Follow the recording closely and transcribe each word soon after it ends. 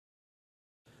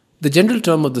The general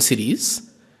term of the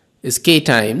series is k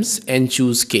times n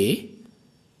choose k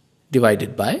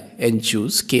divided by n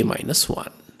choose k minus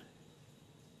 1.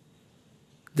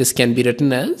 This can be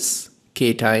written as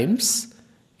k times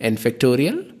n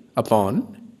factorial upon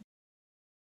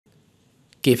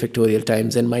k factorial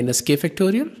times n minus k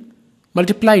factorial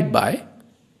multiplied by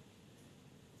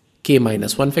k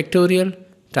minus 1 factorial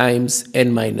times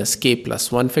n minus k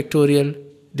plus 1 factorial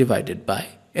divided by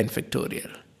n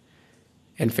factorial.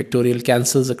 N factorial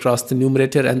cancels across the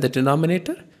numerator and the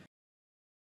denominator.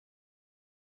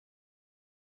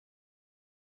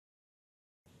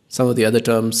 Some of the other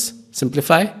terms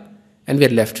simplify and we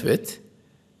are left with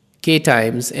k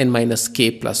times n minus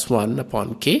k plus 1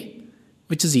 upon k,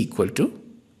 which is equal to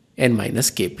n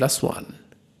minus k plus 1.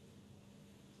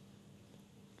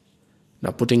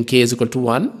 Now putting k is equal to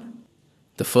 1,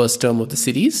 the first term of the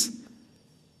series,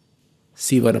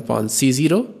 C1 upon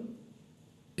C0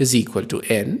 is equal to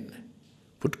n.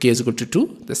 Put k is equal to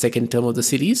 2, the second term of the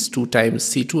series, 2 times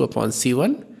C2 upon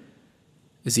C1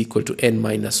 is equal to n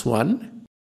minus 1.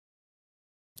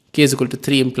 K is equal to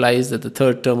 3 implies that the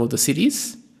third term of the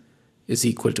series is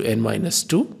equal to n minus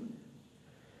 2,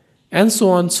 and so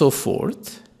on and so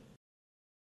forth.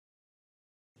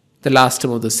 The last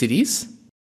term of the series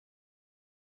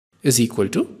is equal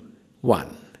to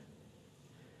 1.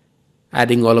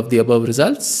 Adding all of the above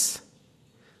results,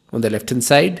 on the left hand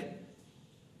side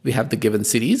we have the given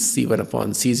series C1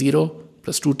 upon C0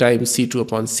 plus 2 times C2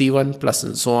 upon C1 plus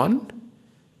and so on.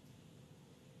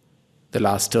 The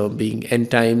last term being n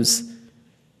times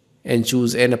n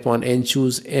choose n upon n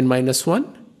choose n minus 1.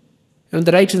 And on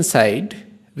the right hand side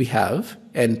we have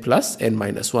n plus n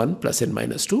minus 1 plus n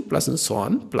minus 2 plus and so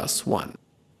on plus 1.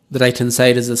 The right hand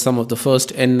side is the sum of the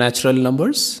first n natural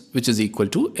numbers, which is equal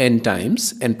to n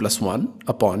times n plus 1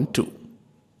 upon 2,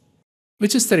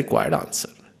 which is the required answer.